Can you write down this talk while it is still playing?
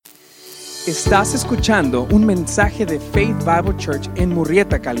Estás escuchando un mensaje de Faith Bible Church en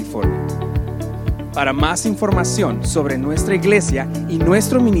Muriendo, California. Para más información sobre nuestra iglesia y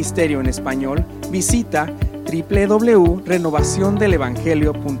nuestro ministerio en español, visita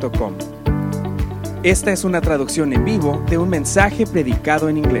www.renovaciondelevangelio.com. Esta es una traducción en vivo de un mensaje predicado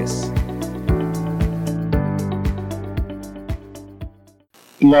en inglés.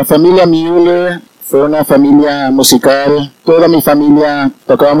 La familia Müller fue una familia musical. Toda mi familia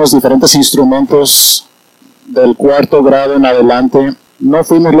tocábamos diferentes instrumentos del cuarto grado en adelante. No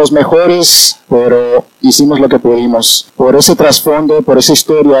fuimos los mejores, pero hicimos lo que pudimos. Por ese trasfondo, por esa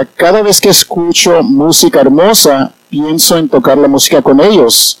historia, cada vez que escucho música hermosa, pienso en tocar la música con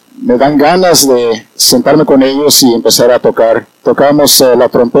ellos. Me dan ganas de sentarme con ellos y empezar a tocar. Tocamos la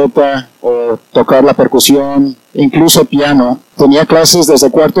trompeta o tocar la percusión, incluso piano. Tenía clases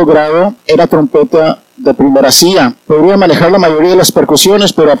desde cuarto grado, era trompeta de primera silla. Podría manejar la mayoría de las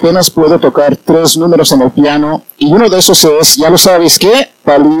percusiones, pero apenas puedo tocar 3 números en el piano. Y uno de esos es, ¿ya lo sabes qué?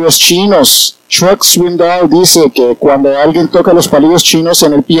 Palillos chinos. Chuck Swindoll dice que cuando alguien toca los palillos chinos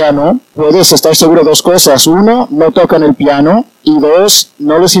en el piano, puedes estar seguro de 2 cosas. 1, no tocan el piano. Y 2,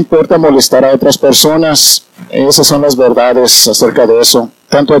 no les importa molestar a otras personas. Esas son las verdades acerca de eso.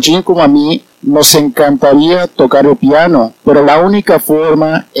 Tanto a Jim como a mí nos encantaría tocar el piano, pero la única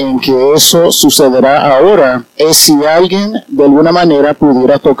forma en que eso sucederá ahora es si alguien de alguna manera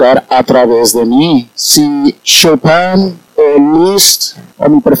pudiera tocar a través de mí. Si Chopin o Liszt, o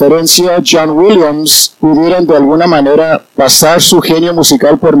mi preferencia John Williams, pudieran de alguna manera pasar su genio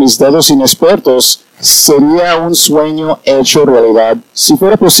musical por mis dedos inexpertos, sería un sueño hecho realidad. Si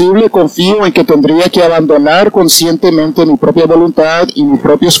fuera posible, confío en que tendría que abandonar conscientemente mi propia voluntad y mi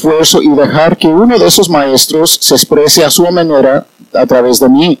propio esfuerzo y dejar que uno de esos maestros se exprese a su manera a través de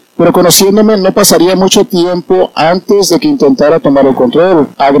mí. Pero conociéndome, no pasaría mucho tiempo antes de que intentara tomar el control,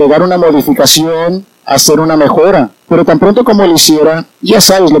 agregar una modificación, hacer una mejora. Pero tan pronto como lo hiciera, ya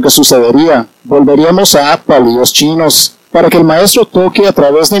sabes lo que sucedería. Volveríamos a palillos chinos. Para que el maestro toque a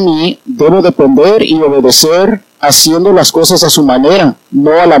través de mí, debo depender y obedecer haciendo las cosas a su manera,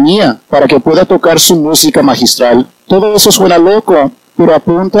 no a la mía, para que pueda tocar su música magistral. Todo eso suena loco, pero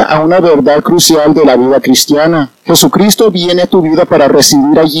apunta a una verdad crucial de la vida cristiana. Jesucristo viene a tu vida para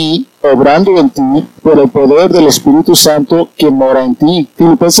residir allí, obrando en ti, por el poder del Espíritu Santo que mora en ti.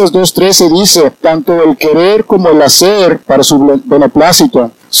 Filipenses 2:13 dice, tanto el querer como el hacer para su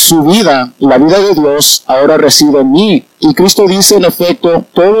beneplácito. Su vida, la vida de Dios, ahora reside en mí. Y Cristo dice, en efecto,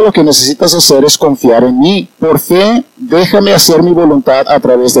 todo lo que necesitas hacer es confiar en mí. Por fe, déjame hacer mi voluntad a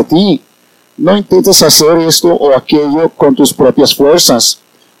través de ti. No intentes hacer esto o aquello con tus propias fuerzas.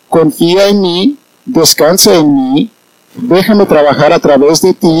 Confía en mí, descansa en mí, déjame trabajar a través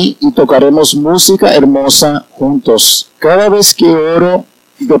de ti y tocaremos música hermosa juntos. Cada vez que oro,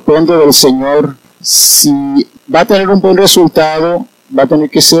 dependo del Señor. Si va a tener un buen resultado, va a tener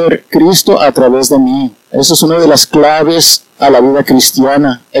que ser Cristo a través de mí. Eso es una de las claves a la vida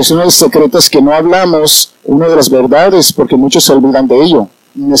cristiana. Es uno de los secretos que no hablamos, una de las verdades, porque muchos se olvidan de ello.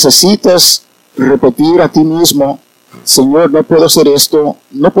 Necesitas repetir a ti mismo, Señor, no puedo hacer esto,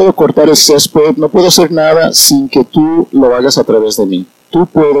 no puedo cortar el césped, no puedo hacer nada sin que tú lo hagas a través de mí. Tú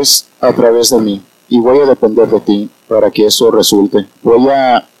puedes a través de mí y voy a depender de ti para que eso resulte. Voy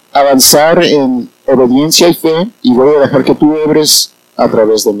a avanzar en obediencia y fe y voy a dejar que tú obres a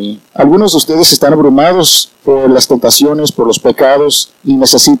través de mí. Algunos de ustedes están abrumados por las tentaciones, por los pecados y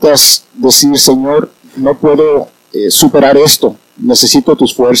necesitas decir, Señor, no puedo superar esto. Necesito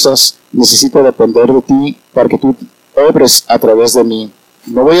tus fuerzas, necesito depender de ti para que tú obres a través de mí.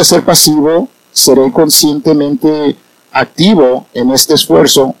 No voy a ser pasivo, seré conscientemente activo en este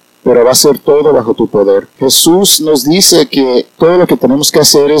esfuerzo, pero va a ser todo bajo tu poder. Jesús nos dice que todo lo que tenemos que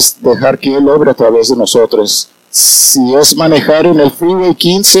hacer es dejar que Él obre a través de nosotros. Si es manejar en el Freeway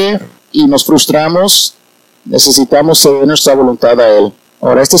 15 y nos frustramos, necesitamos ceder nuestra voluntad a Él.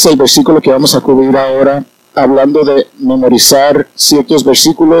 Ahora, este es el versículo que vamos a cubrir ahora, hablando de memorizar ciertos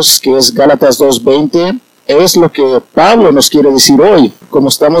versículos, que es Gálatas 2:20, es lo que Pablo nos quiere decir hoy. Como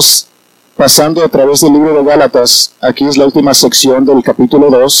estamos pasando a través del libro de Gálatas, aquí es la última sección del capítulo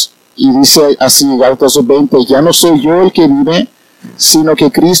 2, y dice así, Gálatas 2:20, ya no soy yo el que vive, sino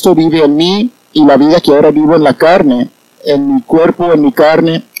que Cristo vive en mí, y la vida que ahora vivo en la carne, en mi cuerpo, en mi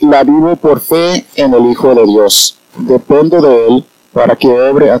carne, la vivo por fe en el Hijo de Dios. Dependo de Él para que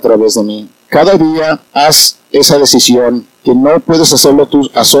obre a través de mí. Cada día haz esa decisión, que no puedes hacerlo tú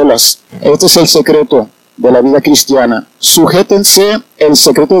a solas. Este es el secreto de la vida cristiana. Sujétense, el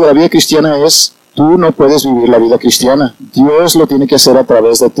secreto de la vida cristiana es, tú no puedes vivir la vida cristiana. Dios lo tiene que hacer a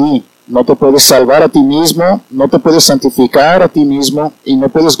través de ti. No te puedes salvar a ti mismo, no te puedes santificar a ti mismo y no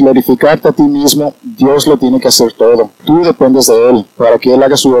puedes glorificarte a ti mismo. Dios lo tiene que hacer todo. Tú dependes de Él para que Él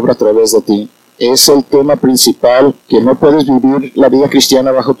haga su obra a través de ti. Es el tema principal, que no puedes vivir la vida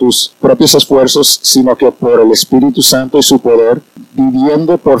cristiana bajo tus propios esfuerzos, sino que por el Espíritu Santo y su poder,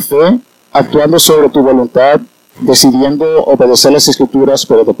 viviendo por fe, actuando sobre tu voluntad, decidiendo obedecer las Escrituras,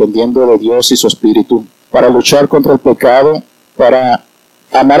 pero dependiendo de Dios y su Espíritu, para luchar contra el pecado, para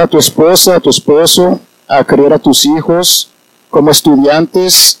amar a tu esposa, a tu esposo, a criar a tus hijos, como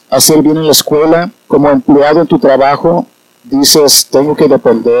estudiantes, hacer bien en la escuela, como empleado en tu trabajo. Dices, tengo que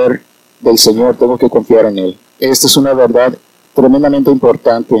depender del Señor, tengo que confiar en Él. Esta es una verdad tremendamente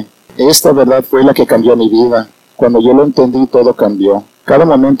importante. Esta verdad fue la que cambió mi vida. Cuando yo lo entendí, todo cambió. Cada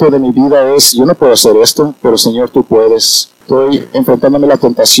momento de mi vida es, yo no puedo hacer esto, pero Señor, tú puedes. Estoy enfrentándome a la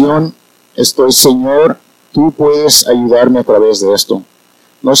tentación. Señor, tú puedes ayudarme a través de esto.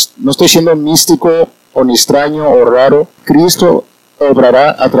 No estoy siendo místico o ni extraño o raro. Cristo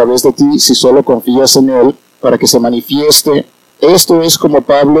obrará a través de ti si solo confías en Él para que se manifieste. Esto es como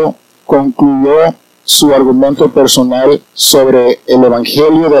Pablo concluyó su argumento personal sobre el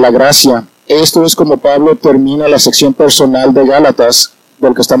Evangelio de la gracia. Esto es como Pablo termina la sección personal de Gálatas,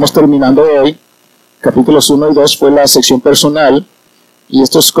 del que estamos terminando hoy. Capítulos 1 y 2 fue la sección personal, y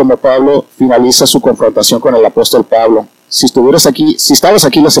esto es como Pablo finaliza su confrontación con el apóstol Pablo. Si estabas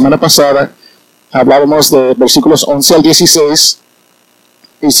aquí la semana pasada, hablábamos de versículos 11 al 16,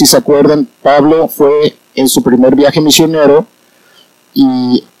 y si se acuerdan, Pablo fue en su primer viaje misionero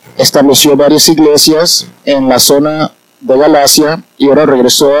y estableció varias iglesias en la zona de Galacia, y ahora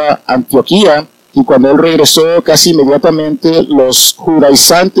regresó a Antioquía. Y cuando él regresó, casi inmediatamente los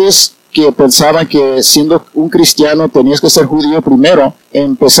judaizantes, que pensaban que siendo un cristiano tenías que ser judío primero,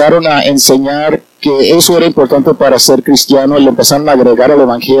 empezaron a enseñar que eso era importante para ser cristiano, y le empezaron a agregar al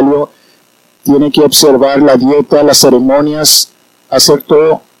evangelio: tiene que observar la dieta, las ceremonias, hacer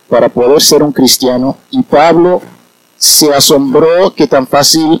todo para poder ser un cristiano. Y Pablo se asombró que tan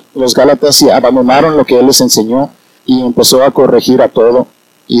fácil los gálatas abandonaron lo que él les enseñó, y empezó a corregir a todo.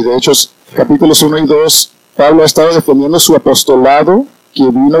 Y de hecho, capítulos 1 y 2, Pablo ha estado defendiendo su apostolado, que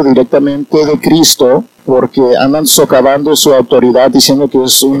vino directamente de Cristo, porque andan socavando su autoridad diciendo que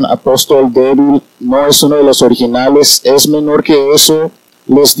es un apóstol débil, no es uno de los originales, es menor que eso.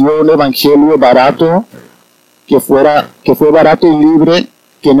 Les dio un evangelio barato, que fue barato y libre,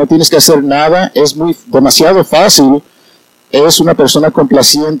 que no tienes que hacer nada, es demasiado fácil. Es una persona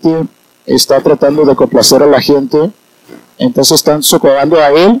complaciente, está tratando de complacer a la gente, entonces están socavando a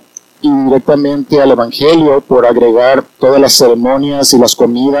él y directamente al evangelio por agregar todas las ceremonias y las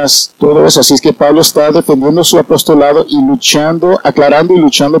comidas, todo eso. Así es que Pablo está defendiendo su apostolado y aclarando y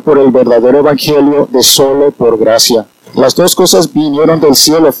luchando por el verdadero evangelio de solo por gracia. Las dos cosas vinieron del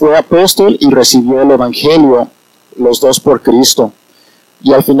cielo, fue apóstol y recibió el evangelio, los dos por Cristo.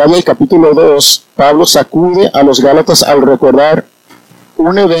 Y al final del capítulo 2, Pablo sacude a los gálatas al recordar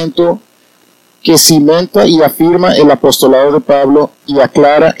un evento que cimenta y afirma el apostolado de Pablo y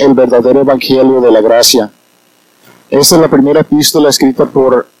aclara el verdadero evangelio de la gracia. Esta es la primera epístola escrita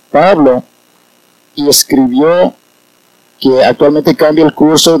por Pablo, y escribió que actualmente cambia el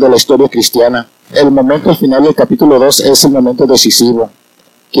curso de la historia cristiana. El momento al final del capítulo 2 es el momento decisivo,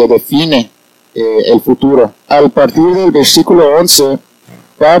 que define el futuro. Al partir del versículo 11,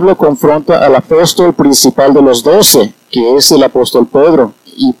 Pablo confronta al apóstol principal de los 12, que es el apóstol Pedro.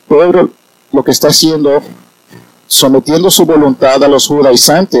 Y Pedro lo que está haciendo, sometiendo su voluntad a los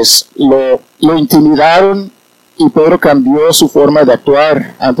judaizantes, lo intimidaron, y Pedro cambió su forma de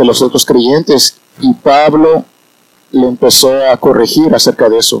actuar ante los otros creyentes, y Pablo le empezó a corregir acerca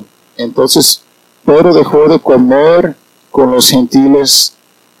de eso. Entonces Pedro dejó de comer con los gentiles,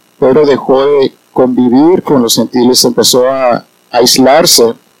 Pedro dejó de convivir con los gentiles, empezó a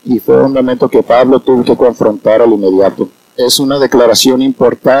aislarse, y fue un momento que Pablo tuvo que confrontar al inmediato. Es una declaración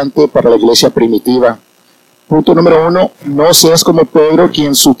importante para la iglesia primitiva. Punto número 1, no seas como Pedro,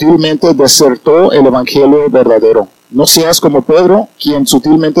 quien sutilmente desertó el evangelio verdadero. No seas como Pedro, quien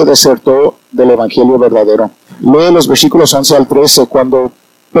sutilmente desertó del evangelio verdadero. Lee los versículos 11 al 13.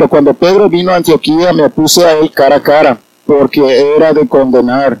 Pero cuando Pedro vino a Antioquía, me opuse a él cara a cara, porque era de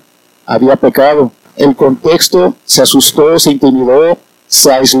condenar, había pecado. El contexto: se asustó, se intimidó,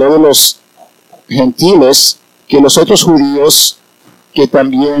 se aisló de los gentiles, que los otros judíos que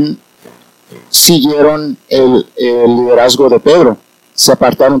también siguieron el liderazgo de Pedro. Se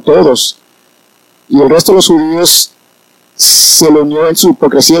apartaron todos, y el resto de los judíos se le unió en su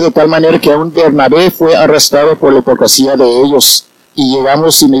hipocresía, de tal manera que aún Bernabé fue arrestado por la hipocresía de ellos. Y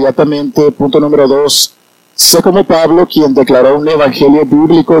llegamos inmediatamente, punto número 2, Sé como Pablo, quien declaró un evangelio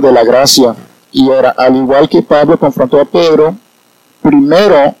bíblico de la gracia. Y ahora, al igual que Pablo confrontó a Pedro,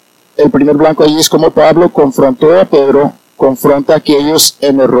 primero, el primer blanco ahí es como Pablo confrontó a Pedro, confronta a aquellos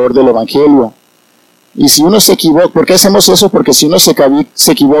en error del evangelio. Y si uno se equivoca, ¿por qué hacemos eso? Porque si uno se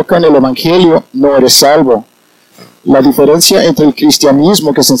equivoca en el evangelio, no eres salvo. La diferencia entre el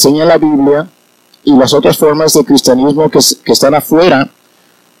cristianismo que se enseña en la Biblia y las otras formas de cristianismo que están afuera,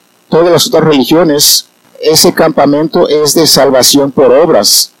 todas las otras religiones, ese campamento es de salvación por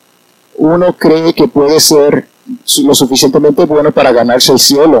obras. Uno cree que puede ser lo suficientemente bueno para ganarse el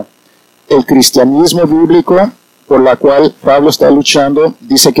cielo. El cristianismo bíblico, por la cual Pablo está luchando,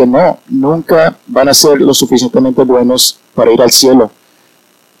 dice que no, nunca van a ser lo suficientemente buenos para ir al cielo.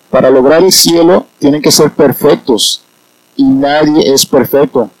 Para lograr el cielo tienen que ser perfectos, y nadie es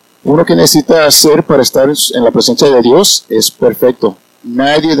perfecto. Uno que necesita hacer para estar en la presencia de Dios es perfecto.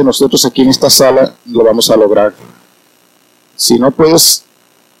 Nadie de nosotros aquí en esta sala lo vamos a lograr. Si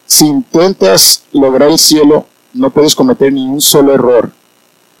intentas lograr el cielo, no puedes cometer ni un solo error.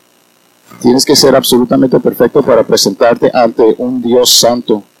 Tienes que ser absolutamente perfecto para presentarte ante un Dios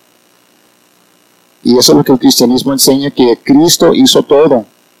santo. Y eso es lo que el cristianismo enseña, que Cristo hizo todo.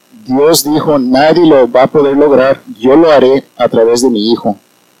 Dios dijo, nadie lo va a poder lograr, yo lo haré a través de mi Hijo.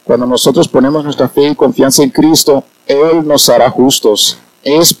 Cuando nosotros ponemos nuestra fe y confianza en Cristo, Él nos hará justos.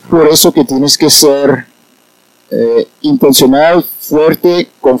 Es por eso que tienes que ser intencional, fuerte,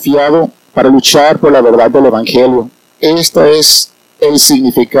 confiado, para luchar por la verdad del Evangelio. Este es el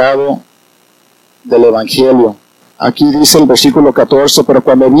significado del Evangelio. Aquí dice el versículo 14, pero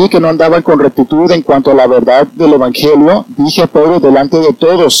cuando vi que no andaban con rectitud en cuanto a la verdad del Evangelio, dije a Pedro delante de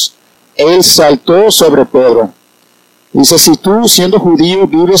todos. Él saltó sobre Pedro. Dice, si tú, siendo judío,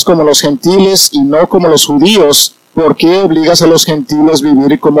 vives como los gentiles y no como los judíos, ¿por qué obligas a los gentiles a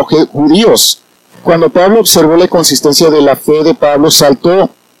vivir como judíos? Cuando Pablo observó la inconsistencia de la fe de Pablo, saltó.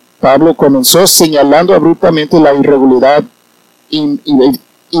 Pablo comenzó señalando abruptamente la irregularidad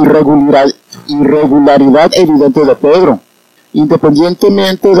evidente de Pedro.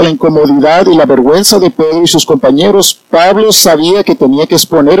 Independientemente de la incomodidad y la vergüenza de Pedro y sus compañeros, Pablo sabía que tenía que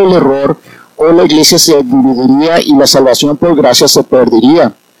exponer el error o la iglesia se dividiría y la salvación por gracia se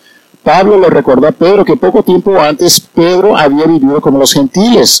perdería. Pablo le recordó a Pedro que poco tiempo antes Pedro había vivido como los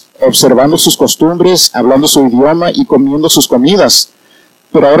gentiles, observando sus costumbres, hablando su idioma y comiendo sus comidas.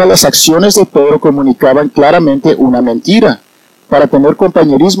 Pero ahora las acciones de Pedro comunicaban claramente una mentira. Para tener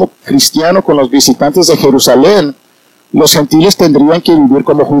compañerismo cristiano con los visitantes de Jerusalén, los gentiles tendrían que vivir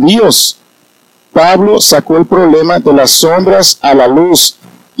como judíos. Pablo sacó el problema de las sombras a la luz,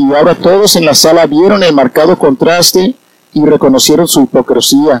 y ahora todos en la sala vieron el marcado contraste y reconocieron su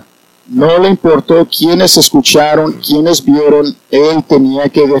hipocresía. No le importó quiénes escucharon, quiénes vieron, él tenía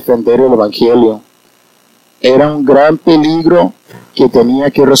que defender el Evangelio. Era un gran peligro que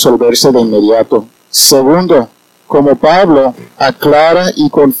tenía que resolverse de inmediato. Segundo, como Pablo, aclara y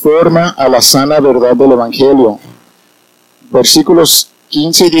conforma a la sana verdad del Evangelio. Versículos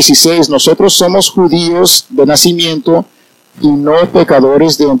 15 y 16, nosotros somos judíos de nacimiento y no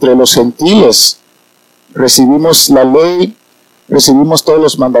pecadores de entre los gentiles. Recibimos la ley, recibimos todos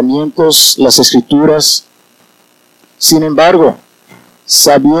los mandamientos, las escrituras. Sin embargo,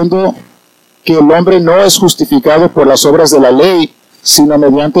 sabiendo que el hombre no es justificado por las obras de la ley, sino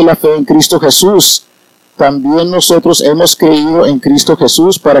mediante la fe en Cristo Jesús, también nosotros hemos creído en Cristo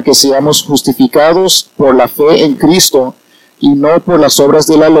Jesús para que seamos justificados por la fe en Cristo y no por las obras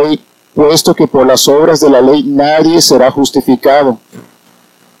de la ley, puesto que por las obras de la ley nadie será justificado.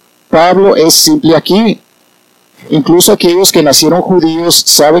 Pablo es simple aquí. Incluso aquellos que nacieron judíos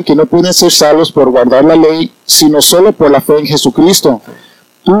saben que no pueden ser salvos por guardar la ley, sino solo por la fe en Jesucristo.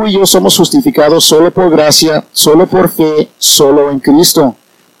 Tú y yo somos justificados solo por gracia, solo por fe, solo en Cristo.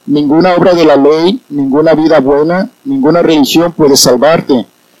 Ninguna obra de la ley, ninguna vida buena, ninguna religión puede salvarte,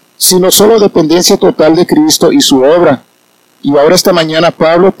 sino solo dependencia total de Cristo y su obra. Y ahora esta mañana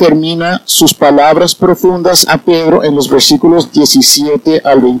Pablo termina sus palabras profundas a Pedro en los versículos 17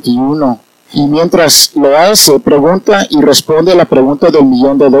 al 21. Y mientras lo hace, pregunta y responde a la pregunta del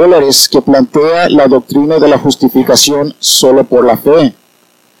 $1,000,000 que plantea la doctrina de la justificación solo por la fe.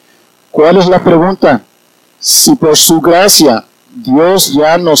 ¿Cuál es la pregunta? Si por su gracia Dios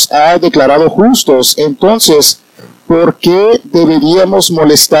ya nos ha declarado justos, entonces, ¿por qué deberíamos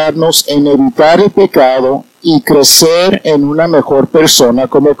molestarnos en evitar el pecado y crecer en una mejor persona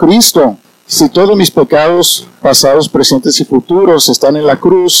como Cristo? Si todos mis pecados pasados, presentes y futuros están en la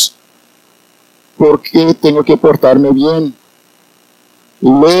cruz, ¿por qué tengo que portarme bien?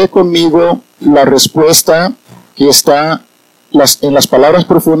 Lee conmigo la respuesta que está en las palabras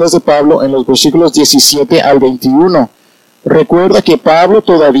profundas de Pablo en los versículos 17 al 21. Recuerda que Pablo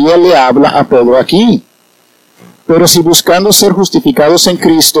todavía le habla a Pedro aquí. Pero si buscando ser justificados en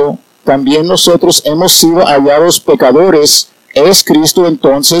Cristo, también nosotros hemos sido hallados pecadores, ¿es Cristo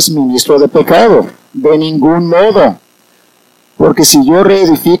entonces ministro de pecado? De ningún modo. Porque si yo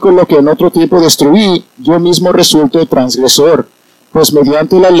reedifico lo que en otro tiempo destruí, yo mismo resulto transgresor. Pues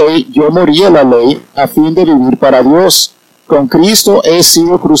mediante la ley yo morí a la ley a fin de vivir para Dios. Con Cristo he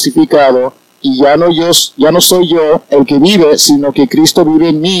sido crucificado, y ya no soy yo el que vive, sino que Cristo vive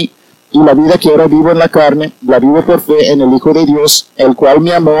en mí, y la vida que ahora vivo en la carne, la vivo por fe en el Hijo de Dios, el cual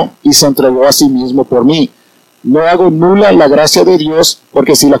me amó y se entregó a sí mismo por mí. No hago nula la gracia de Dios,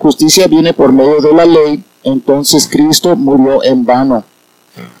 porque si la justicia viene por medio de la ley, entonces Cristo murió en vano.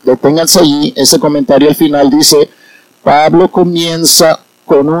 Deténganse allí, ese comentario al final dice, Pablo comienza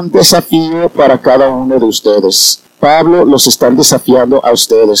con un desafío para cada uno de ustedes. Pablo los está desafiando a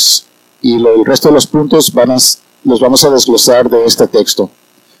ustedes, y el resto de los puntos los vamos a desglosar de este texto.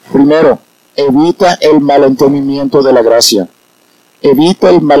 Primero, evita el malentendimiento de la gracia. Evita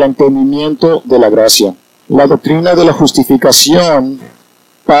el malentendimiento de la gracia. La doctrina de la justificación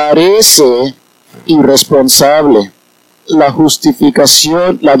parece irresponsable. La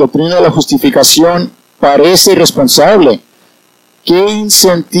doctrina de la justificación parece irresponsable. ¿Qué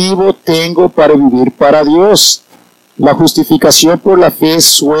incentivo tengo para vivir para Dios? La justificación por la fe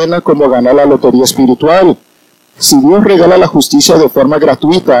suena como ganar la lotería espiritual. Si Dios regala la justicia de forma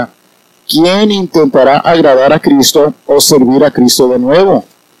gratuita, ¿quién intentará agradar a Cristo o servir a Cristo de nuevo?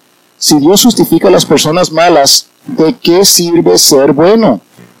 Si Dios justifica a las personas malas, ¿de qué sirve ser bueno?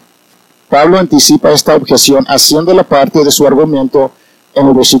 Pablo anticipa esta objeción haciendo la parte de su argumento en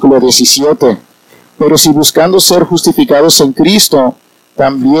el versículo 17. Pero si buscando ser justificados en Cristo,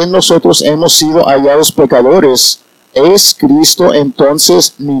 también nosotros hemos sido hallados pecadores, ¿es Cristo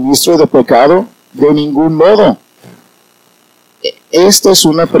entonces ministro de pecado? De ningún modo. Esta es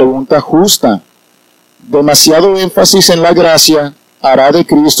una pregunta justa. Demasiado énfasis en la gracia hará de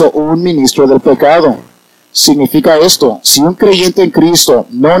Cristo un ministro del pecado. Significa esto, si un creyente en Cristo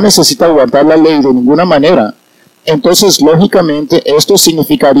no necesita aguantar la ley de ninguna manera, entonces lógicamente esto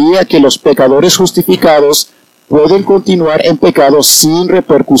significaría que los pecadores justificados pueden continuar en pecado sin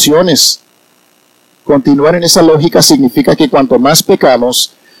repercusiones. Continuar en esa lógica significa que cuanto más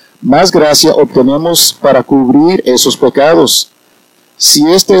pecamos, más gracia obtenemos para cubrir esos pecados. Si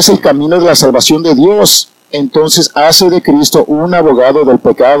este es el camino de la salvación de Dios, entonces hace de Cristo un abogado del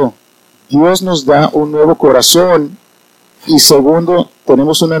pecado. Dios nos da un nuevo corazón y segundo,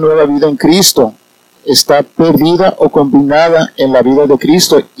 tenemos una nueva vida en Cristo. Está perdida o combinada en la vida de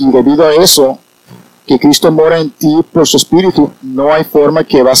Cristo y debido a eso, que Cristo mora en ti por su Espíritu, no hay forma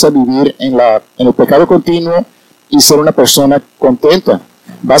que vas a vivir en el pecado continuo y ser una persona contenta.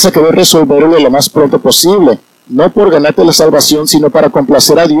 Vas a querer resolverlo lo más pronto posible, no por ganarte la salvación, sino para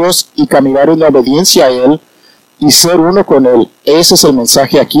complacer a Dios y caminar en obediencia a Él y ser uno con Él. Ese es el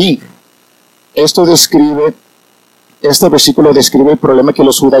mensaje aquí. Este versículo describe el problema que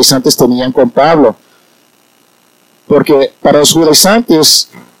los judaizantes tenían con Pablo. Porque para los judaizantes,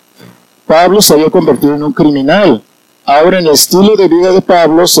 Pablo se había convertido en un criminal. Ahora, en el estilo de vida de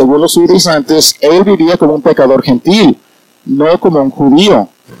Pablo, según los judaizantes, él vivía como un pecador gentil, no como un judío.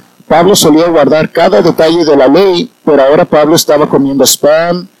 Pablo solía guardar cada detalle de la ley, pero ahora Pablo estaba comiendo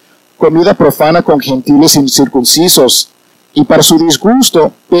spam, comida profana con gentiles incircuncisos. Y para su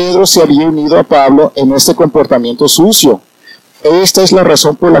disgusto, Pedro se había unido a Pablo en este comportamiento sucio. Esta es la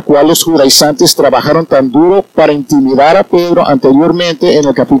razón por la cual los judaizantes trabajaron tan duro para intimidar a Pedro anteriormente en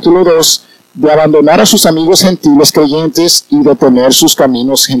el capítulo 2, de abandonar a sus amigos gentiles creyentes y de tener sus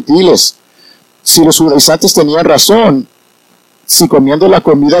caminos gentiles. Si los judaizantes tenían razón, si comiendo la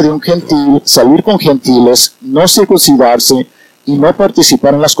comida de un gentil, salir con gentiles, no circuncidarse y no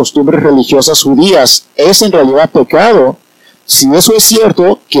participar en las costumbres religiosas judías es en realidad pecado, si eso es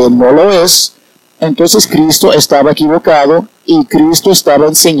cierto, que no lo es, entonces Cristo estaba equivocado y Cristo estaba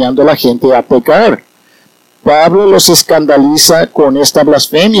enseñando a la gente a pecar. Pablo los escandaliza con esta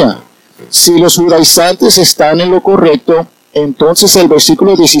blasfemia. Si los judaizantes están en lo correcto, entonces el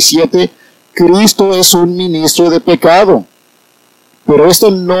versículo 17, Cristo es un ministro de pecado. Pero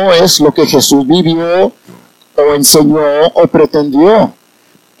esto no es lo que Jesús vivió o enseñó o pretendió.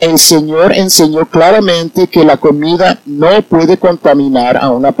 El Señor enseñó claramente que la comida no puede contaminar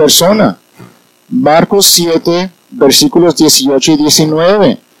a una persona. Marcos 7, versículos 18 y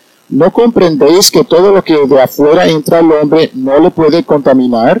 19. ¿No comprendéis que todo lo que de afuera entra al hombre no le puede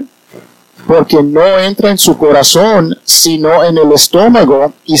contaminar? Porque no entra en su corazón, sino en el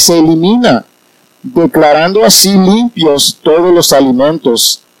estómago y se elimina. declarando así limpios todos los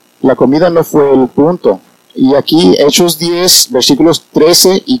alimentos. La comida no fue el punto. Y aquí, Hechos 10, versículos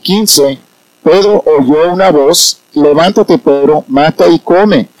 13 y 15, Pedro oyó una voz: levántate, Pedro, mata y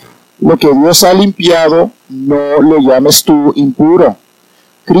come. Lo que Dios ha limpiado, no lo llames tú impuro.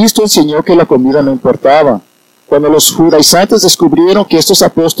 Cristo enseñó que la comida no importaba. Cuando los judaizantes descubrieron que estos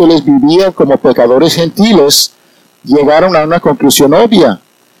apóstoles vivían como pecadores gentiles, llegaron a una conclusión obvia: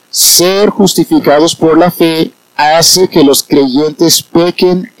 ser justificados por la fe hace que los creyentes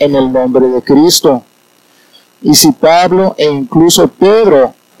pequen en el nombre de Cristo. Y si Pablo e incluso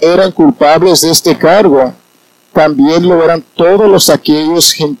Pedro eran culpables de este cargo, también lo eran todos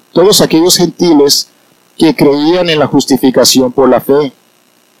aquellos gentiles que creían en la justificación por la fe.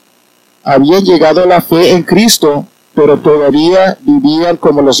 Habían llegado a la fe en Cristo, pero todavía vivían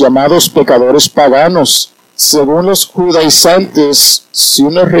como los llamados pecadores paganos. Según los judaizantes,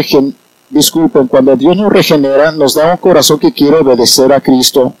 cuando Dios nos regenera, nos da un corazón que quiere obedecer a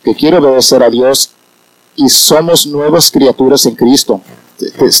Cristo, que quiere obedecer a Dios, y somos nuevas criaturas en Cristo.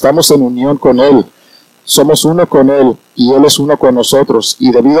 Estamos en unión con Él. Somos uno con Él y Él es uno con nosotros,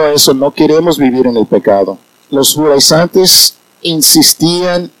 y debido a eso no queremos vivir en el pecado. Los judaizantes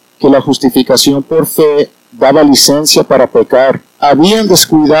insistían que la justificación por fe daba licencia para pecar. Habían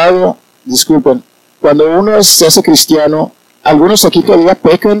descuidado, cuando uno se hace cristiano, algunos aquí todavía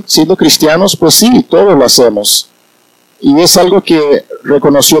pecan siendo cristianos. Pues sí, todos lo hacemos. Y es algo que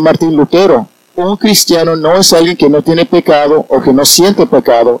reconoció Martín Lutero. Un cristiano no es alguien que no tiene pecado o que no siente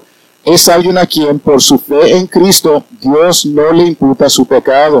pecado. Es alguien a quien, por su fe en Cristo, Dios no le imputa su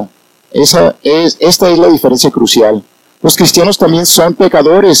pecado. Esta es la diferencia crucial. Los cristianos también son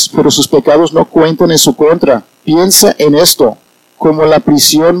pecadores, pero sus pecados no cuentan en su contra. Piensa en esto: como la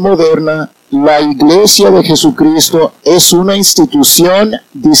prisión moderna, la Iglesia de Jesucristo es una institución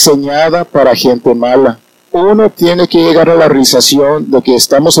diseñada para gente mala. Uno tiene que llegar a la realización de que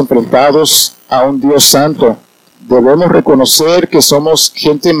estamos enfrentados a un Dios santo. Debemos reconocer que somos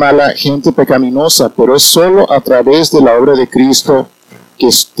gente mala, gente pecaminosa, pero es solo a través de la obra de Cristo que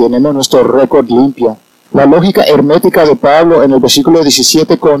tenemos nuestro récord limpio. La lógica hermética de Pablo en el versículo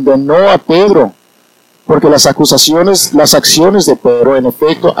 17 condenó a Pedro, porque las acciones de Pedro en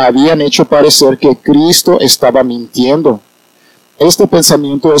efecto habían hecho parecer que Cristo estaba mintiendo. Este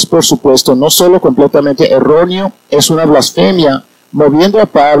pensamiento es, por supuesto, no solo completamente erróneo, es una blasfemia, moviendo a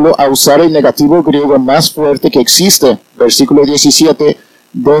Pablo a usar el negativo griego más fuerte que existe, versículo 17,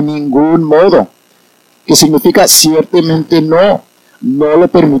 de ningún modo, que significa ciertamente no, no le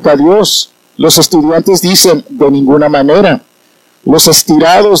permita a Dios. Los estudiantes dicen de ninguna manera. Los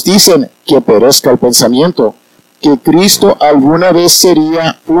estirados dicen que perezca el pensamiento, que Cristo alguna vez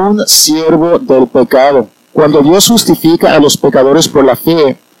sería un siervo del pecado. Cuando Dios justifica a los pecadores por la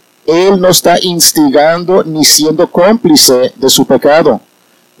fe, Él no está instigando ni siendo cómplice de su pecado.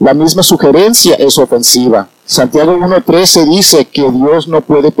 La misma sugerencia es ofensiva. Santiago 1:13 dice que Dios no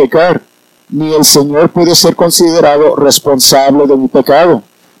puede pecar, ni el Señor puede ser considerado responsable de mi pecado.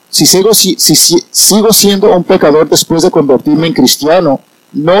 Si sigo siendo un pecador después de convertirme en cristiano,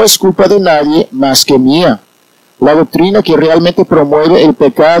 no es culpa de nadie más que mía. La doctrina que realmente promueve el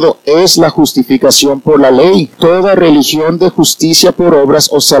pecado es la justificación por la ley. Toda religión de justicia por obras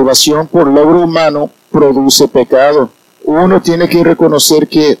o salvación por logro humano produce pecado. Uno tiene que reconocer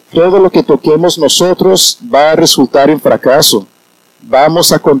que todo lo que toquemos nosotros va a resultar en fracaso.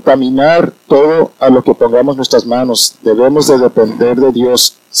 Vamos a contaminar todo a lo que pongamos nuestras manos. Debemos de depender de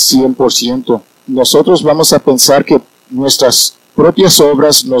Dios 100%. Nosotros vamos a pensar que nuestras propias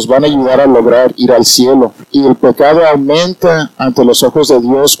obras nos van a ayudar a lograr ir al cielo, y el pecado aumenta ante los ojos de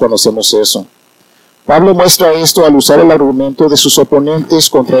Dios cuando hacemos eso. Pablo muestra esto al usar el argumento de sus oponentes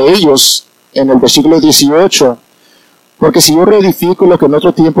contra ellos en el versículo 18, porque si yo reedifico lo que en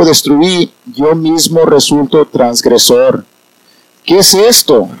otro tiempo destruí, yo mismo resulto transgresor. ¿Qué es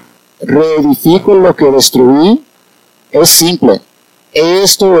esto? ¿Reedifico lo que destruí? Es simple.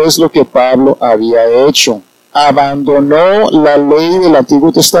 Esto es lo que Pablo había hecho. Abandonó la ley del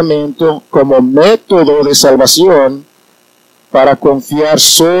Antiguo Testamento como método de salvación para confiar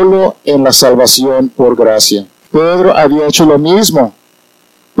solo en la salvación por gracia. Pedro había hecho lo mismo,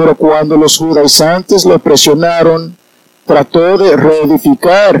 pero cuando los judaizantes lo presionaron, trató de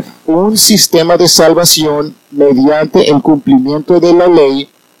reedificar un sistema de salvación mediante el cumplimiento de la ley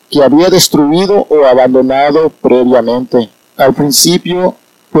que había destruido o abandonado previamente. Al principio,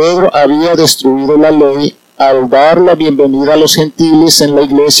 Pedro había destruido la ley al dar la bienvenida a los gentiles en la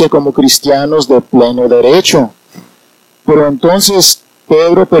iglesia como cristianos de pleno derecho. Pero entonces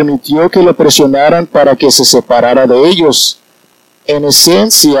Pedro permitió que lo presionaran para que se separara de ellos. En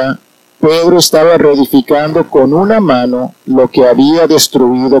esencia, Pedro estaba reedificando con una mano lo que había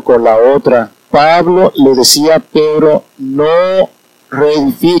destruido con la otra. Pablo le decía a Pedro, no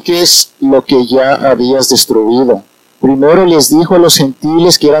reedifiques lo que ya habías destruido. Primero les dijo a los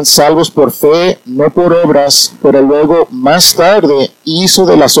gentiles que eran salvos por fe, no por obras, pero luego, más tarde, hizo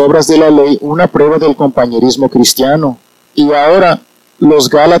de las obras de la ley una prueba del compañerismo cristiano. Y ahora, los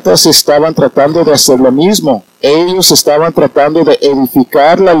Gálatas estaban tratando de hacer lo mismo. Ellos estaban tratando de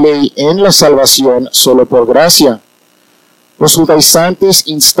edificar la ley en la salvación solo por gracia. Los judaizantes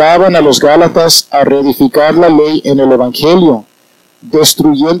instaban a los Gálatas a reedificar la ley en el Evangelio,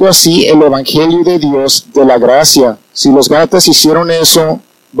 destruyendo así el Evangelio de Dios de la gracia. Si los Gálatas hicieron eso,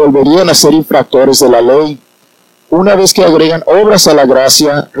 volverían a ser infractores de la ley. Una vez que agregan obras a la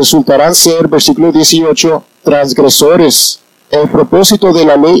gracia, resultarán ser, versículo 18, transgresores. El propósito de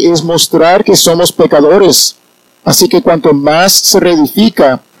la ley es mostrar que somos pecadores. Así que cuanto más se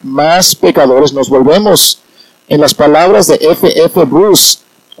reedifica, más pecadores nos volvemos. En las palabras de F.F. Bruce,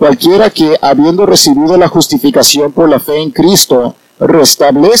 cualquiera que, habiendo recibido la justificación por la fe en Cristo,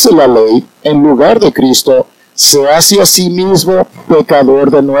 restablece la ley en lugar de Cristo, se hace a sí mismo pecador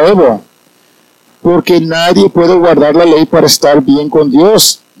de nuevo. Porque nadie puede guardar la ley para estar bien con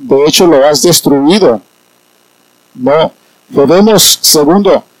Dios. De hecho, lo has destruido. No. Debemos,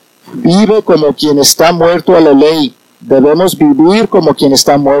 segundo, vive como quien está muerto a la ley. Debemos vivir como quien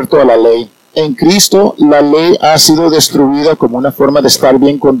está muerto a la ley. En Cristo, la ley ha sido destruida como una forma de estar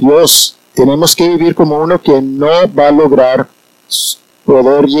bien con Dios. Tenemos que vivir como uno que no va a lograr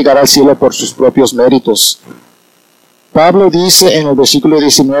poder llegar al cielo por sus propios méritos. Pablo dice en el versículo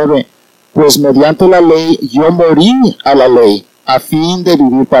 19, pues mediante la ley yo morí a la ley, a fin de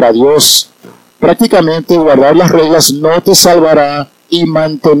vivir para Dios. Prácticamente guardar las reglas no te salvará y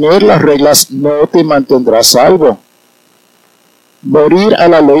mantener las reglas no te mantendrá salvo. Morir a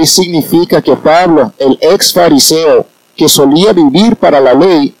la ley significa que Pablo, el ex fariseo que solía vivir para la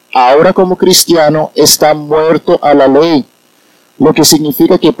ley, ahora como cristiano está muerto a la ley. Lo que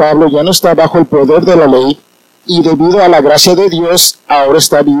significa que Pablo ya no está bajo el poder de la ley y debido a la gracia de Dios, ahora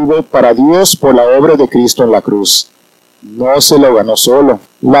está vivo para Dios por la obra de Cristo en la cruz. No se lo ganó solo.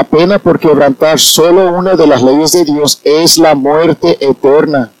 La pena por quebrantar solo una de las leyes de Dios es la muerte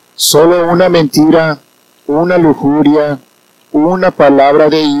eterna. Solo una mentira, una lujuria, una palabra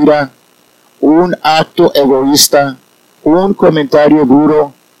de ira, un acto egoísta, un comentario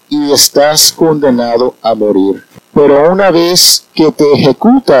duro y estás condenado a morir. Pero una vez que te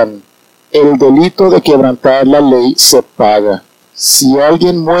ejecutan, el delito de quebrantar la ley se paga. Si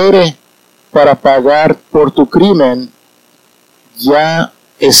alguien muere para pagar por tu crimen, ya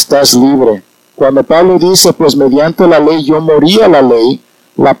estás libre. Cuando Pablo dice, pues mediante la ley yo morí a la ley,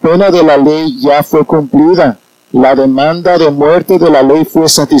 la pena de la ley ya fue cumplida. La demanda de muerte de la ley fue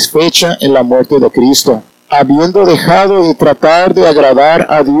satisfecha en la muerte de Cristo. Habiendo dejado de tratar de agradar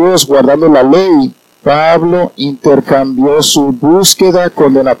a Dios guardando la ley, Pablo intercambió su búsqueda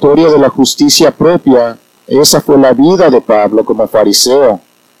condenatoria de la justicia propia. Esa fue la vida de Pablo como fariseo,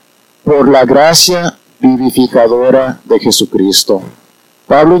 por la gracia vivificadora de Jesucristo.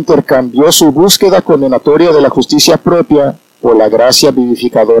 Pablo intercambió su búsqueda condenatoria de la justicia propia por la gracia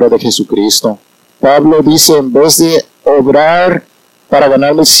vivificadora de Jesucristo. Pablo dice, en vez de obrar para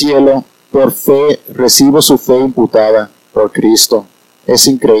ganar el cielo, por fe recibo su fe imputada por Cristo. Es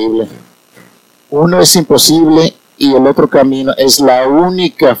increíble. Uno es imposible y el otro camino es la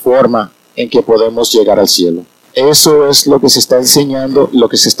única forma en que podemos llegar al cielo. Eso es lo que se está enseñando, lo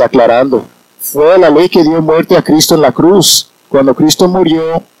que se está aclarando. Fue la ley que dio muerte a Cristo en la cruz. Cuando Cristo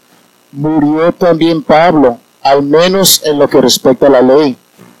murió, murió también Pablo, al menos en lo que respecta a la ley.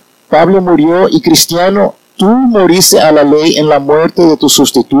 Pablo murió y Cristiano, tú moriste a la ley en la muerte de tu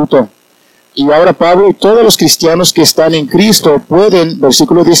sustituto. Y ahora Pablo y todos los cristianos que están en Cristo pueden,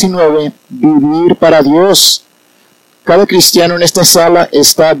 versículo 19, vivir para Dios. Cada cristiano en esta sala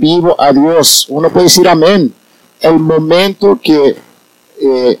está vivo a Dios. Uno puede decir amén. El momento que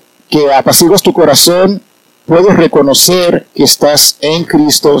apaciguas tu corazón, puedes reconocer que estás en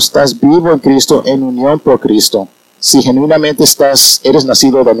Cristo, estás vivo en Cristo, en unión por Cristo. Si genuinamente eres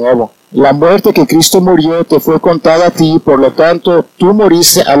nacido de nuevo. La muerte que Cristo murió te fue contada a ti, por lo tanto, tú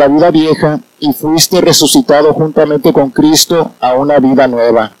moriste a la vida vieja y fuiste resucitado juntamente con Cristo a una vida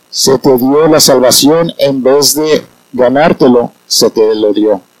nueva. Se te dio la salvación en vez de ganártelo, se te lo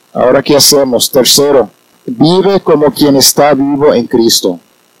dio. Ahora, ¿qué hacemos? Tercero, vive como quien está vivo en Cristo.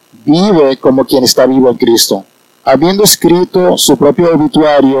 Vive como quien está vivo en Cristo. Habiendo escrito su propio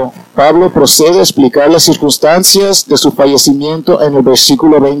obituario, Pablo procede a explicar las circunstancias de su fallecimiento en el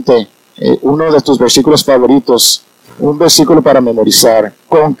versículo 20, uno de tus versículos favoritos. un versículo para memorizar.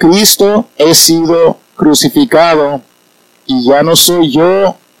 Con Cristo he sido crucificado y ya no soy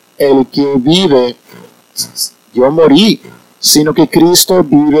yo el que vive, yo morí, sino que Cristo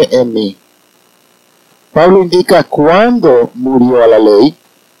vive en mí. Pablo indica cuándo murió a la ley.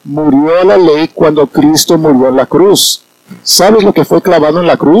 Murió a la ley cuando Cristo murió en la cruz. ¿Sabes lo que fue clavado en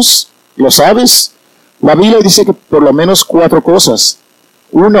la cruz? ¿Lo sabes? La Biblia dice que por lo menos 4 cosas.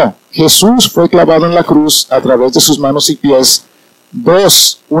 1. Jesús fue clavado en la cruz a través de sus manos y pies.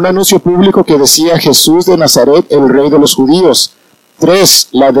 2. Un anuncio público que decía Jesús de Nazaret, el rey de los judíos. 3.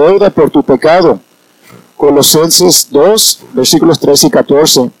 La deuda por tu pecado. Colosenses 2, versículos 13 y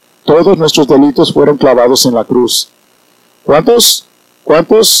 14. Todos nuestros delitos fueron clavados en la cruz. ¿Cuántos?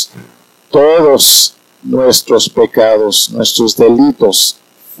 ¿Cuántos? Todos nuestros pecados, nuestros delitos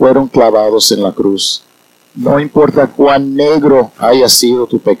fueron clavados en la cruz. No importa cuán negro haya sido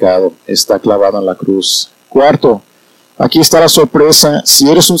tu pecado, está clavado en la cruz. 4. Aquí está la sorpresa. Si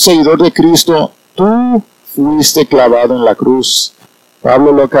eres un seguidor de Cristo, tú fuiste clavado en la cruz.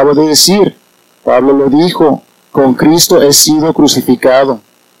 Pablo lo acaba de decir. Pablo lo dijo. Con Cristo he sido crucificado.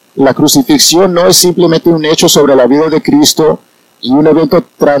 La crucifixión no es simplemente un hecho sobre la vida de Cristo y un evento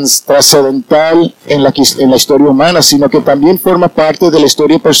trascendental en la historia humana, sino que también forma parte de la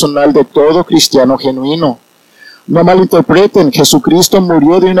historia personal de todo cristiano genuino. No malinterpreten, Jesucristo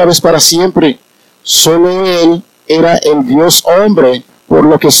murió de una vez para siempre. Solo Él era el Dios hombre, por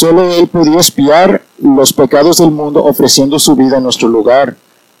lo que solo Él podía expiar los pecados del mundo ofreciendo su vida en nuestro lugar.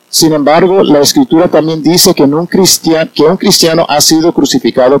 Sin embargo, la Escritura también dice que un cristiano ha sido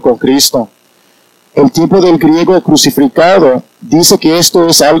crucificado con Cristo. El tiempo del griego crucificado dice que esto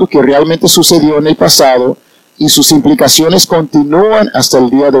es algo que realmente sucedió en el pasado y sus implicaciones continúan hasta el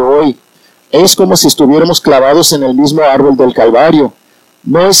día de hoy. Es como si estuviéramos clavados en el mismo árbol del Calvario.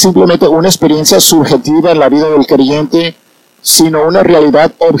 No es simplemente una experiencia subjetiva en la vida del creyente, sino una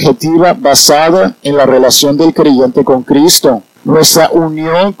realidad objetiva basada en la relación del creyente con Cristo. Nuestra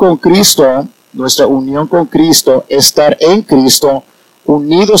unión con Cristo, estar en Cristo,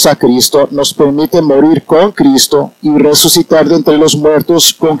 unidos a Cristo, nos permite morir con Cristo y resucitar de entre los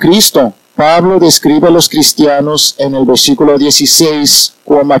muertos con Cristo. Pablo describe a los cristianos en el versículo 16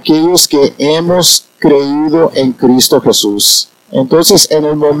 como aquellos que hemos creído en Cristo Jesús. Entonces, en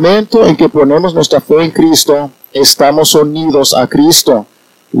el momento en que ponemos nuestra fe en Cristo, estamos unidos a Cristo,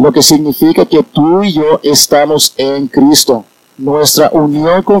 lo que significa que tú y yo estamos en Cristo. Nuestra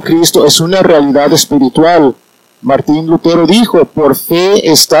unión con Cristo es una realidad espiritual. Martín Lutero dijo, por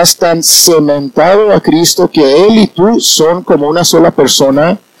fe estás tan cementado a Cristo que Él y tú son como una sola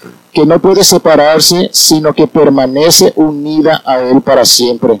persona que no puede separarse, sino que permanece unida a Él para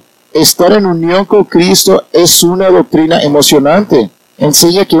siempre. Estar en unión con Cristo es una doctrina emocionante.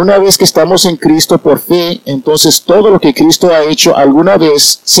 Enseña que una vez que estamos en Cristo por fe, entonces todo lo que Cristo ha hecho alguna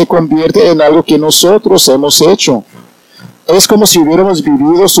vez se convierte en algo que nosotros hemos hecho. Es como si hubiéramos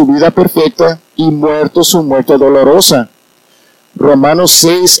vivido su vida perfecta y muerto su muerte dolorosa. Romanos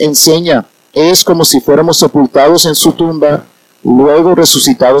 6 enseña, es como si fuéramos sepultados en su tumba, luego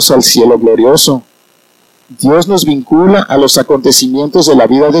resucitados al cielo glorioso. Dios nos vincula a los acontecimientos de la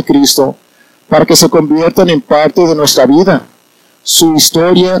vida de Cristo para que se conviertan en parte de nuestra vida. Su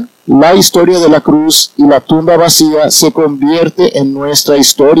historia, la historia de la cruz y la tumba vacía se convierte en nuestra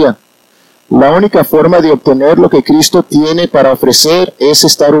historia. La única forma de obtener lo que Cristo tiene para ofrecer es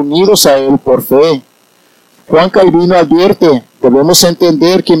estar unidos a Él por fe. Juan Calvino advierte, debemos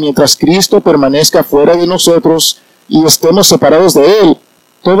entender que mientras Cristo permanezca fuera de nosotros y estemos separados de Él,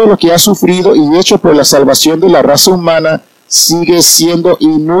 todo lo que ha sufrido y hecho por la salvación de la raza humana sigue siendo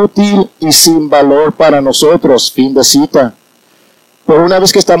inútil y sin valor para nosotros. Fin de cita. Pero una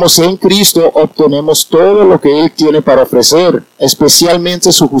vez que estamos en Cristo, obtenemos todo lo que Él tiene para ofrecer,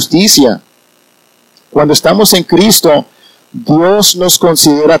 especialmente su justicia. Cuando estamos en Cristo, Dios nos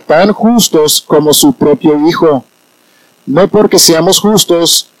considera tan justos como su propio Hijo. No porque seamos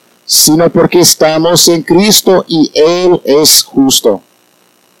justos, sino porque estamos en Cristo y Él es justo.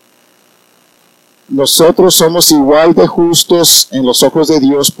 Nosotros somos igual de justos en los ojos de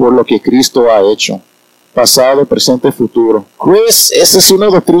Dios por lo que Cristo ha hecho. Pasado, presente, futuro. Pues, esa es una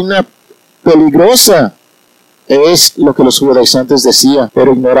doctrina peligrosa. Es lo que los judaizantes decían,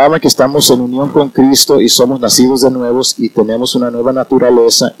 pero ignoraban que estamos en unión con Cristo y somos nacidos de nuevos y tenemos una nueva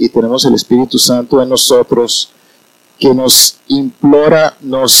naturaleza y tenemos el Espíritu Santo en nosotros que nos implora,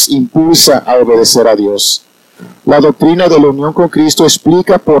 nos impulsa a obedecer a Dios. La doctrina de la unión con Cristo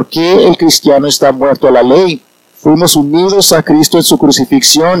explica por qué el cristiano está muerto a la ley. Fuimos unidos a Cristo en su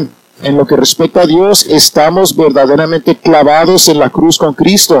crucifixión. En lo que respecta a Dios, estamos verdaderamente clavados en la cruz con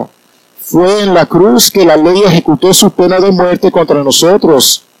Cristo. Fue en la cruz que la ley ejecutó su pena de muerte contra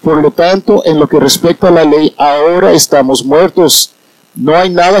nosotros. Por lo tanto, en lo que respecta a la ley, ahora estamos muertos. No hay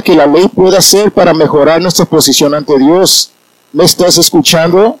nada que la ley pueda hacer para mejorar nuestra posición ante Dios. ¿Me estás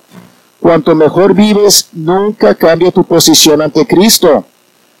escuchando? Cuanto mejor vives, nunca cambia tu posición ante Cristo.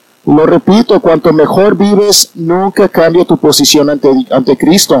 Lo repito, cuanto mejor vives, nunca cambia tu posición ante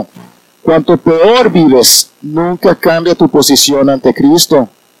Cristo. Cuanto peor vives, nunca cambia tu posición ante Cristo.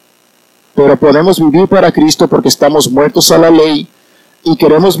 Pero podemos vivir para Cristo porque estamos muertos a la ley y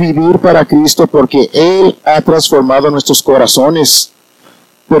queremos vivir para Cristo porque Él ha transformado nuestros corazones.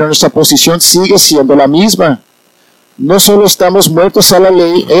 Pero nuestra posición sigue siendo la misma. No solo estamos muertos a la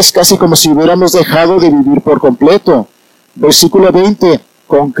ley, es casi como si hubiéramos dejado de vivir por completo. Versículo 20.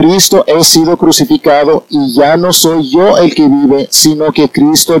 Con Cristo he sido crucificado y ya no soy yo el que vive, sino que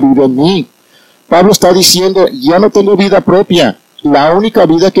Cristo vive en mí. Pablo está diciendo, ya no tengo vida propia. La única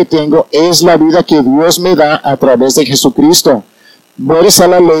vida que tengo es la vida que Dios me da a través de Jesucristo. Mueres a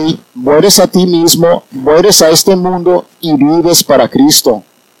la ley, mueres a ti mismo, mueres a este mundo y vives para Cristo.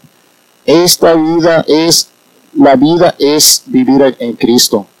 La vida es vivir en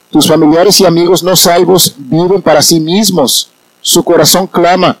Cristo. Tus familiares y amigos no salvos viven para sí mismos. Su corazón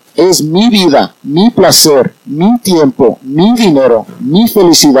clama, es mi vida, mi placer, mi tiempo, mi dinero, mi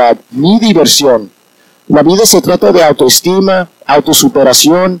felicidad, mi diversión. La vida se trata de autoestima,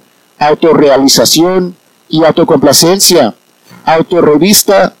 autosuperación, autorrealización y autocomplacencia.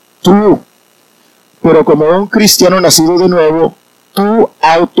 Autorrevista tú. Pero como un cristiano nacido de nuevo, tú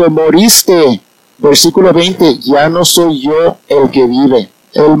automoriste. Versículo 20, ya no soy yo el que vive.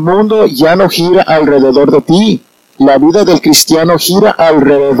 El mundo ya no gira alrededor de ti. La vida del cristiano gira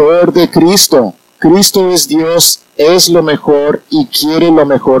alrededor de Cristo. Cristo es Dios, es lo mejor y quiere lo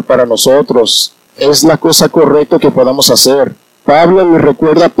mejor para nosotros. Es la cosa correcta que podamos hacer. Pablo le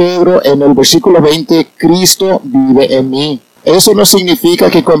recuerda a Pedro en el versículo 20, Cristo vive en mí. Eso no significa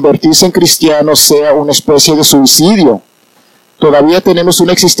que convertirse en cristiano sea una especie de suicidio. Todavía tenemos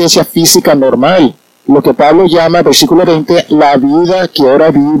una existencia física normal. Lo que Pablo llama, versículo 20, la vida que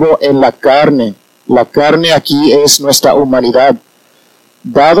ahora vivo en la carne. La carne aquí es nuestra humanidad.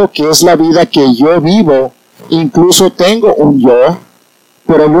 Dado que es la vida que yo vivo, incluso tengo un yo,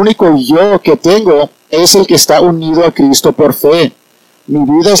 pero el único yo que tengo es el que está unido a Cristo por fe. Mi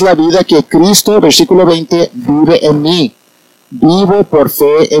vida es la vida que Cristo, versículo 20, vive en mí. Vivo por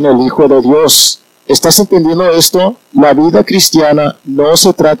fe en el Hijo de Dios. ¿Estás entendiendo esto? La vida cristiana no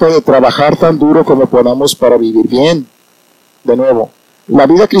se trata de trabajar tan duro como podamos para vivir bien. De nuevo, la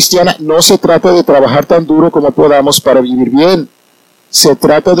vida cristiana no se trata de trabajar tan duro como podamos para vivir bien. Se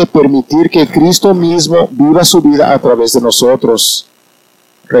trata de permitir que Cristo mismo viva su vida a través de nosotros.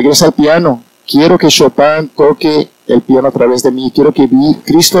 Regresa al piano. Quiero que Chopin toque el piano a través de mí. Quiero que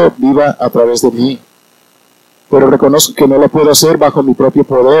Cristo viva a través de mí. Pero reconozco que no lo puedo hacer bajo mi propio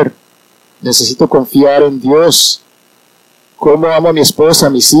poder. Necesito confiar en Dios. ¿Cómo amo a mi esposa, a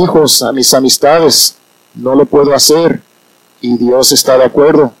mis hijos, a mis amistades? No lo puedo hacer. Y Dios está de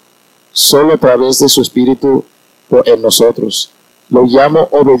acuerdo. Solo a través de su Espíritu en nosotros. Lo llamo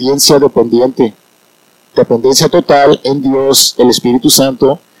obediencia dependiente. Dependencia total en Dios, el Espíritu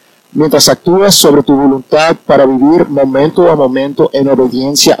Santo, mientras actúas sobre tu voluntad para vivir momento a momento en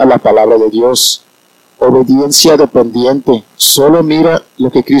obediencia a la palabra de Dios. Obediencia dependiente. Solo mira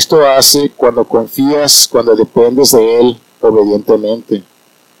lo que Cristo hace cuando confías, cuando dependes de Él obedientemente.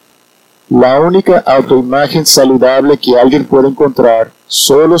 La única autoimagen saludable que alguien puede encontrar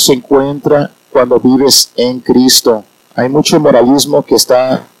solo se encuentra cuando vives en Cristo. Hay mucho moralismo que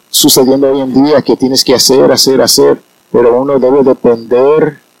está sucediendo hoy en día, que tienes que hacer, pero uno debe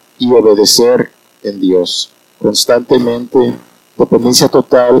depender y obedecer en Dios. Constantemente, dependencia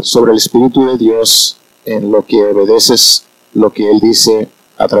total sobre el Espíritu de Dios en lo que obedeces, lo que Él dice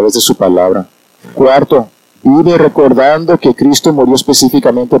a través de su palabra. Cuarto, vive recordando que Cristo murió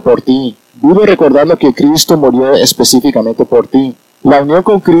específicamente por ti. Vive recordando que Cristo murió específicamente por ti. La unión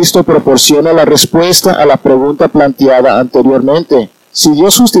con Cristo proporciona la respuesta a la pregunta planteada anteriormente. Si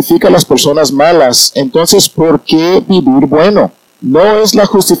Dios justifica a las personas malas, entonces ¿por qué vivir bueno? ¿No es la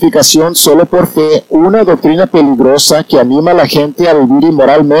justificación solo por fe una doctrina peligrosa que anima a la gente a vivir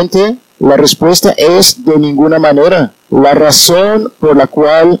inmoralmente? La respuesta es de ninguna manera. La razón por la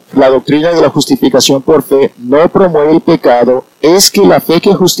cual la doctrina de la justificación por fe no promueve el pecado es que la fe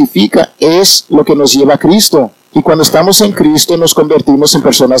que justifica es lo que nos lleva a Cristo. Y cuando estamos en Cristo nos convertimos en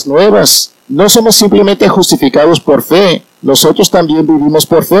personas nuevas. No somos simplemente justificados por fe, nosotros también vivimos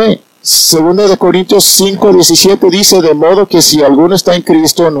por fe. 2 Corintios 5:17 dice, de modo que si alguno está en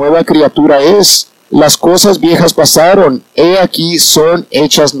Cristo, nueva criatura es. Las cosas viejas pasaron, he aquí son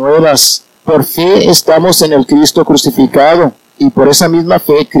hechas nuevas. Por fe estamos en el Cristo crucificado, y por esa misma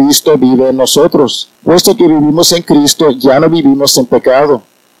fe Cristo vive en nosotros. Puesto que vivimos en Cristo, ya no vivimos en pecado.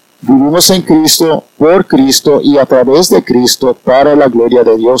 Vivimos en Cristo, por Cristo y a través de Cristo para la gloria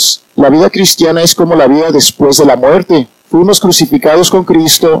de Dios. La vida cristiana es como la vida después de la muerte. Fuimos crucificados con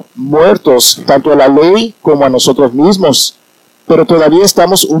Cristo, muertos tanto a la ley como a nosotros mismos. Pero todavía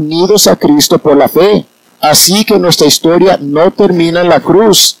estamos unidos a Cristo por la fe. Así que nuestra historia no termina en la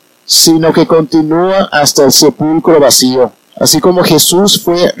cruz, sino que continúa hasta el sepulcro vacío. Así como Jesús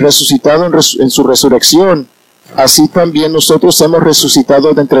fue resucitado en su resurrección, así también nosotros hemos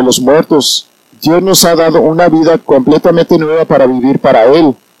resucitado de entre los muertos. Dios nos ha dado una vida completamente nueva para vivir para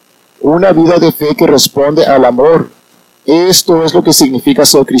Él. Una vida de fe que responde al amor. Esto es lo que significa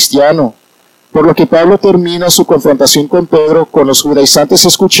ser cristiano. Por lo que Pablo termina su confrontación con Pedro, con los judaizantes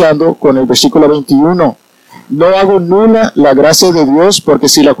escuchando, con el versículo 21. No hago nula la gracia de Dios, porque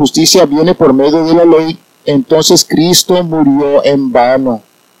si la justicia viene por medio de la ley, entonces Cristo murió en vano.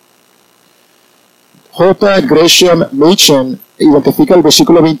 J. Gresham Machen identifica el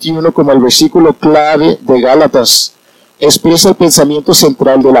versículo 21 como el versículo clave de Gálatas. Expresa el pensamiento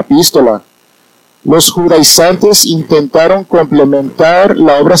central de la epístola. Los judaizantes intentaron complementar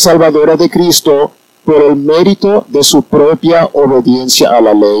la obra salvadora de Cristo por el mérito de su propia obediencia a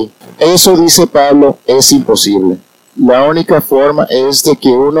la ley. Eso, dice Pablo, es imposible. La única forma es de que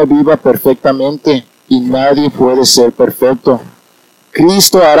uno viva perfectamente y nadie puede ser perfecto.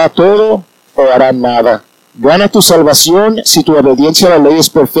 Cristo hará todo o hará nada. Gana tu salvación si tu obediencia a la ley es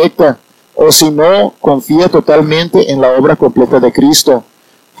perfecta, o si no, confía totalmente en la obra completa de Cristo.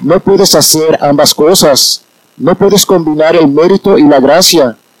 No puedes hacer ambas cosas. No puedes combinar el mérito y la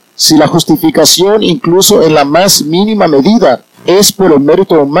gracia. Si la justificación, incluso en la más mínima medida, es por el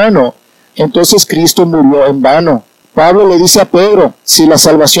mérito humano, entonces Cristo murió en vano. Pablo le dice a Pedro, si la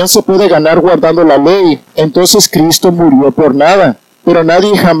salvación se puede ganar guardando la ley, entonces Cristo murió por nada. Pero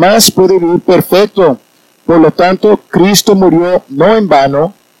nadie jamás puede vivir perfecto. Por lo tanto, Cristo murió no en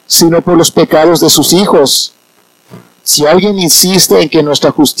vano, sino por los pecados de sus hijos. Si alguien insiste en que nuestra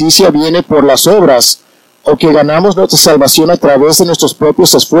justicia viene por las obras, o que ganamos nuestra salvación a través de nuestros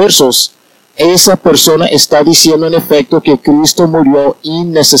propios esfuerzos, esa persona está diciendo en efecto que Cristo murió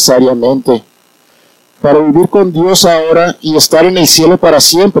innecesariamente. Para vivir con Dios ahora y estar en el cielo para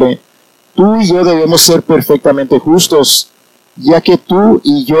siempre, tú y yo debemos ser perfectamente justos. Ya que tú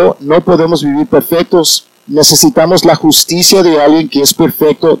y yo no podemos vivir perfectos, necesitamos la justicia de alguien que es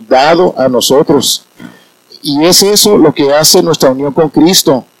perfecto dado a nosotros. Y es eso lo que hace nuestra unión con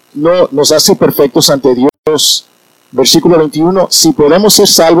Cristo. No nos hace perfectos ante Dios. Versículo 21. Si podemos ser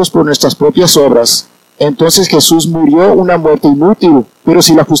salvos por nuestras propias obras, entonces Jesús murió una muerte inútil. Pero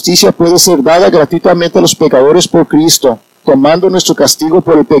si la justicia puede ser dada gratuitamente a los pecadores por Cristo, tomando nuestro castigo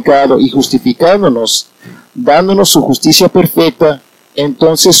por el pecado y justificándonos, dándonos su justicia perfecta,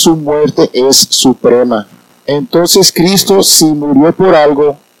 entonces su muerte es suprema. Entonces Cristo, si murió por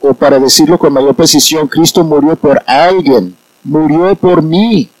algo, o para decirlo con mayor precisión, Cristo murió por alguien, murió por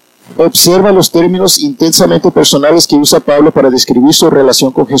mí. Observa los términos intensamente personales que usa Pablo para describir su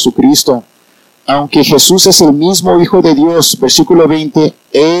relación con Jesucristo. Aunque Jesús es el mismo Hijo de Dios, versículo 20,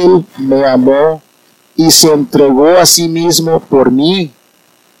 Él me amó y se entregó a sí mismo por mí.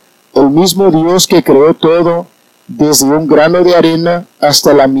 El mismo Dios que creó todo, desde un grano de arena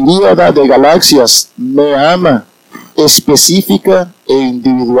hasta la miríada de galaxias, me ama, específica e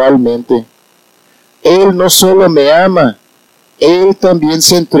individualmente. Él no solo me ama, Él también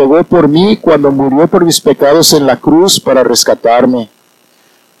se entregó por mí cuando murió por mis pecados en la cruz para rescatarme.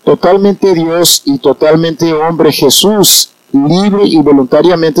 Totalmente Dios y totalmente hombre, Jesús, libre y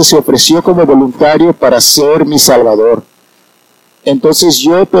voluntariamente se ofreció como voluntario para ser mi Salvador. Entonces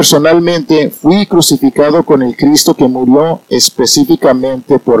yo personalmente fui crucificado con el Cristo que murió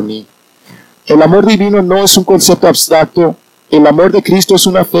específicamente por mí. El amor divino no es un concepto abstracto. El amor de Cristo es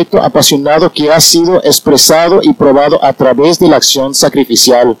un afecto apasionado que ha sido expresado y probado a través de la acción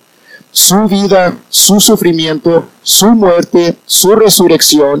sacrificial. Su vida, su sufrimiento, su muerte, su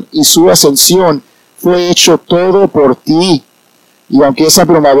resurrección y su ascensión fue hecho todo por ti. Y aunque es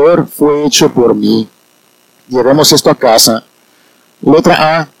abrumador, fue hecho por mí. Llevemos esto a casa.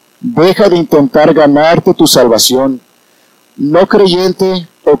 Letra A. Deja de intentar ganarte tu salvación. No creyente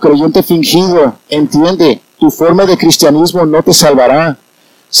o creyente fingido, entiende, tu forma de cristianismo no te salvará.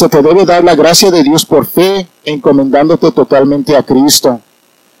 Se te debe dar la gracia de Dios por fe, encomendándote totalmente a Cristo.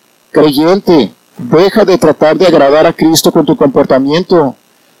 Creyente, deja de tratar de agradar a Cristo con tu comportamiento.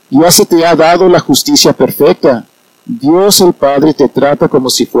 Ya se te ha dado la justicia perfecta. Dios el Padre te trata como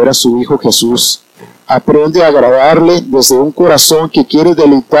si fuera su Hijo Jesús. Aprende a agradarle desde un corazón que quiere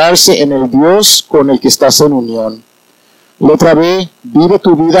deleitarse en el Dios con el que estás en unión. Letra B, vive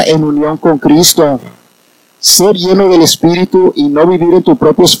tu vida en unión con Cristo. Ser lleno del Espíritu y no vivir en tu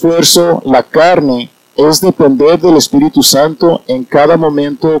propio esfuerzo, la carne, es depender del Espíritu Santo en cada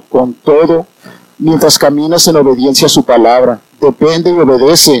momento con todo, mientras caminas en obediencia a su palabra. Depende y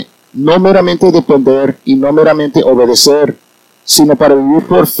obedece, no meramente depender y no meramente obedecer, sino para vivir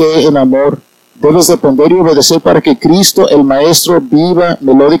por fe en amor. Debes depender y obedecer para que Cristo, el Maestro, viva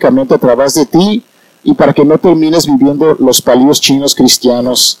melódicamente a través de ti y para que no termines viviendo los palillos chinos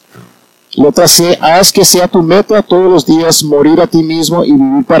cristianos. Letra C, haz que sea tu meta todos los días morir a ti mismo y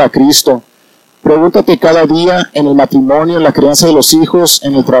vivir para Cristo. Pregúntate cada día en el matrimonio, en la crianza de los hijos,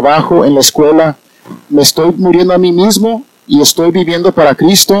 en el trabajo, en la escuela, ¿me estoy muriendo a mí mismo y estoy viviendo para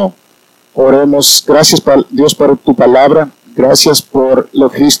Cristo? Oremos. Gracias, Dios, por tu palabra. Gracias por lo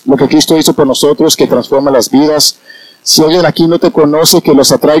que Cristo hizo por nosotros, que transforma las vidas. Si alguien aquí no te conoce, que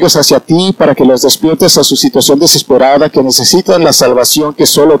los atraigas hacia ti para que los despiertes a su situación desesperada, que necesitan la salvación que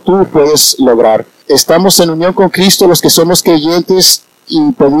solo tú puedes lograr. Estamos en unión con Cristo, los que somos creyentes,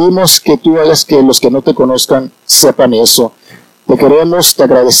 y pedimos que tú hagas que los que no te conozcan sepan eso. Te queremos, te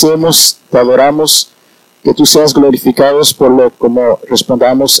agradecemos, te adoramos, que tú seas glorificados por lo como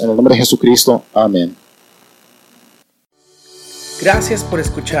respondamos en el nombre de Jesucristo. Amén. Gracias por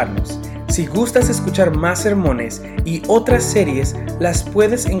escucharnos. Si gustas escuchar más sermones y otras series, las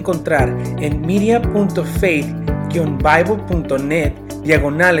puedes encontrar en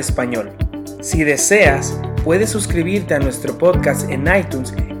media.faith-bible.net/español. Si deseas, puedes suscribirte a nuestro podcast en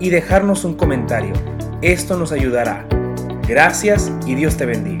iTunes y dejarnos un comentario. Esto nos ayudará. Gracias y Dios te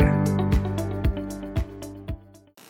bendiga.